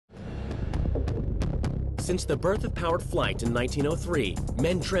Since the birth of powered flight in 1903,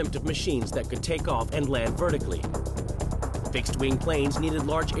 men dreamt of machines that could take off and land vertically. Fixed-wing planes needed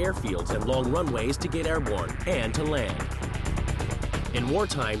large airfields and long runways to get airborne and to land. In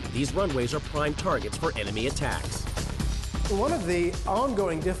wartime, these runways are prime targets for enemy attacks. One of the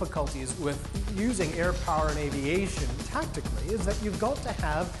ongoing difficulties with using air power in aviation tactically is that you've got to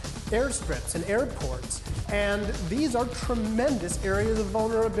have airstrips and airports, and these are tremendous areas of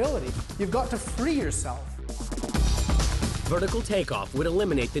vulnerability. You've got to free yourself. Vertical takeoff would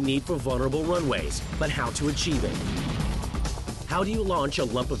eliminate the need for vulnerable runways, but how to achieve it? How do you launch a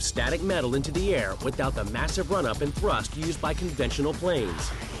lump of static metal into the air without the massive run-up and thrust used by conventional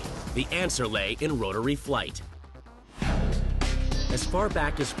planes? The answer lay in rotary flight. As far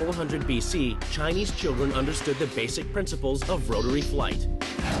back as 400 BC, Chinese children understood the basic principles of rotary flight.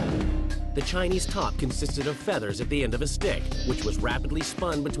 The Chinese top consisted of feathers at the end of a stick, which was rapidly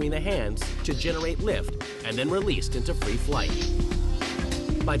spun between the hands to generate lift and then released into free flight.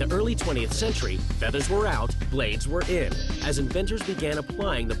 By the early 20th century, feathers were out, blades were in, as inventors began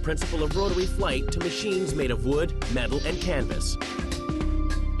applying the principle of rotary flight to machines made of wood, metal, and canvas.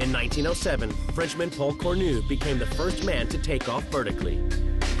 In 1907, Frenchman Paul Cornu became the first man to take off vertically.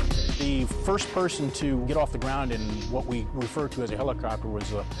 The first person to get off the ground in what we refer to as a helicopter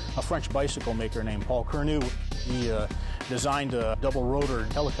was a French bicycle maker named Paul Cornu. He designed a double rotor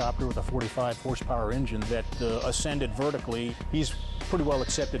helicopter with a 45 horsepower engine that ascended vertically. He's pretty well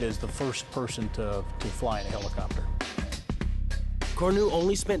accepted as the first person to fly in a helicopter. Cornu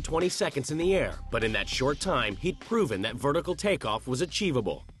only spent 20 seconds in the air, but in that short time, he'd proven that vertical takeoff was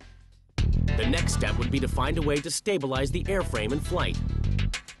achievable. The next step would be to find a way to stabilize the airframe in flight.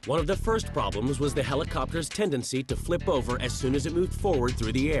 One of the first problems was the helicopter's tendency to flip over as soon as it moved forward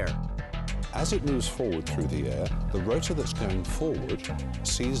through the air. As it moves forward through the air, the rotor that's going forward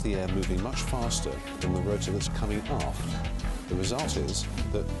sees the air moving much faster than the rotor that's coming aft. The result is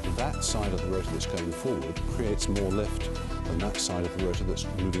that that side of the rotor that's going forward creates more lift than that side of the rotor that's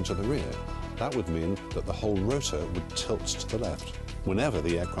moving to the rear. That would mean that the whole rotor would tilt to the left whenever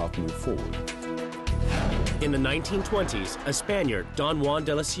the aircraft moved forward. In the 1920s, a Spaniard, Don Juan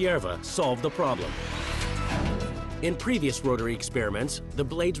de la Cierva, solved the problem. In previous rotary experiments, the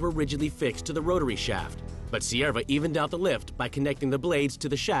blades were rigidly fixed to the rotary shaft, but Cierva evened out the lift by connecting the blades to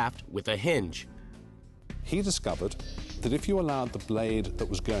the shaft with a hinge. He discovered that if you allowed the blade that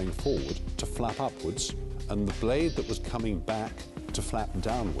was going forward to flap upwards and the blade that was coming back to flap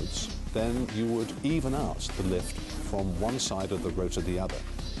downwards, then you would even out the lift from one side of the rotor to the other,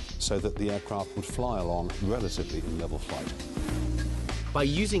 so that the aircraft would fly along relatively in level flight. By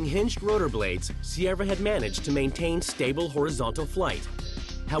using hinged rotor blades, Cierva had managed to maintain stable horizontal flight.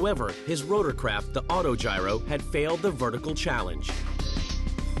 However, his rotorcraft, the autogyro, had failed the vertical challenge.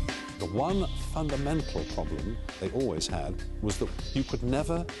 The one fundamental problem they always had was that you could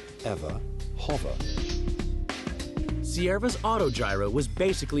never, ever hover. Cierva's autogyro was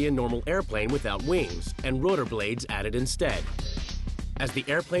basically a normal airplane without wings, and rotor blades added instead. As the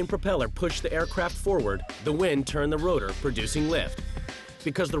airplane propeller pushed the aircraft forward, the wind turned the rotor, producing lift.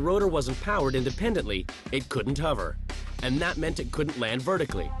 Because the rotor wasn't powered independently, it couldn't hover, and that meant it couldn't land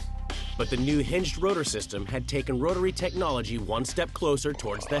vertically. But the new hinged rotor system had taken rotary technology one step closer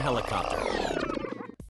towards the helicopter.